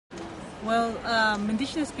Well,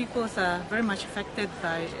 indigenous peoples are very much affected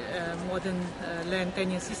by modern land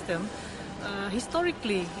tenure system.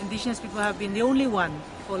 Historically, indigenous people have been the only one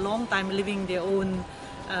for a long time living their own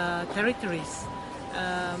territories.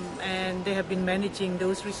 And they have been managing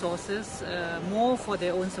those resources more for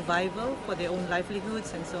their own survival, for their own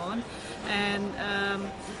livelihoods and so on. And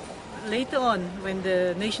later on, when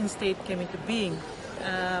the nation state came into being,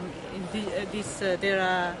 there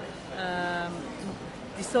are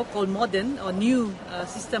the so-called modern or new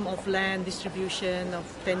system of land distribution, of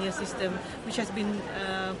tenure system, which has been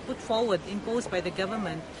put forward, imposed by the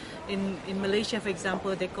government. In Malaysia, for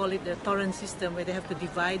example, they call it the torrent system, where they have to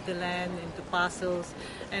divide the land into parcels,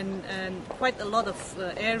 and quite a lot of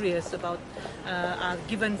areas are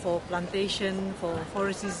given for plantation, for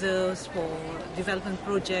forest reserves, for development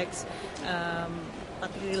projects,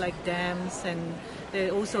 particularly like dams, and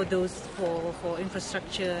there are also those for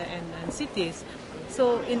infrastructure and cities.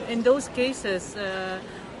 So in those cases,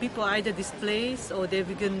 people are either displaced or they've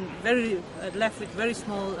been left with very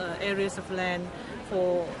small areas of land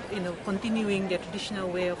for continuing their traditional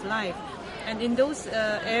way of life. And in those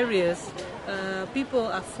areas, people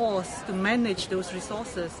are forced to manage those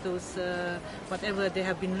resources, whatever they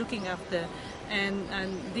have been looking after, and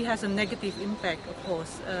this has a negative impact, of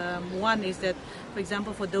course. One is that, for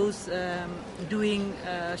example, for those doing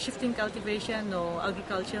shifting cultivation or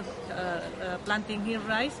agriculture, planting hill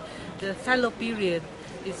rice, the fallow period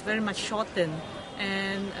is very much shortened,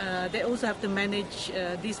 and they also have to manage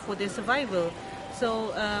this for their survival.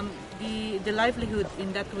 So the livelihood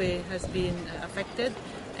in that way has been affected,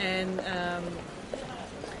 and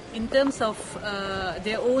in terms of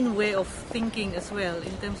their own way of thinking as well,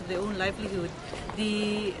 in terms of their own livelihood,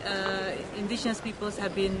 the indigenous peoples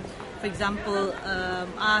have been, for example,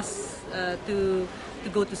 asked to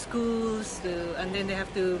go to schools, and then they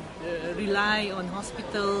have to rely on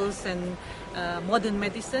hospitals and modern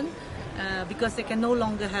medicine. Because they can no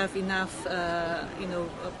longer have enough,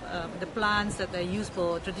 the plants that are used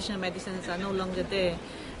for traditional medicines are no longer there.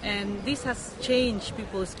 And this has changed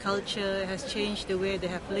people's culture, has changed the way they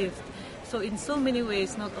have lived. So in so many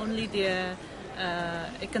ways, not only their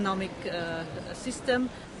economic system,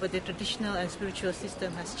 but their traditional and spiritual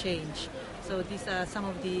system has changed. So these are some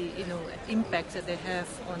of the impacts that they have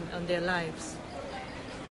on their lives.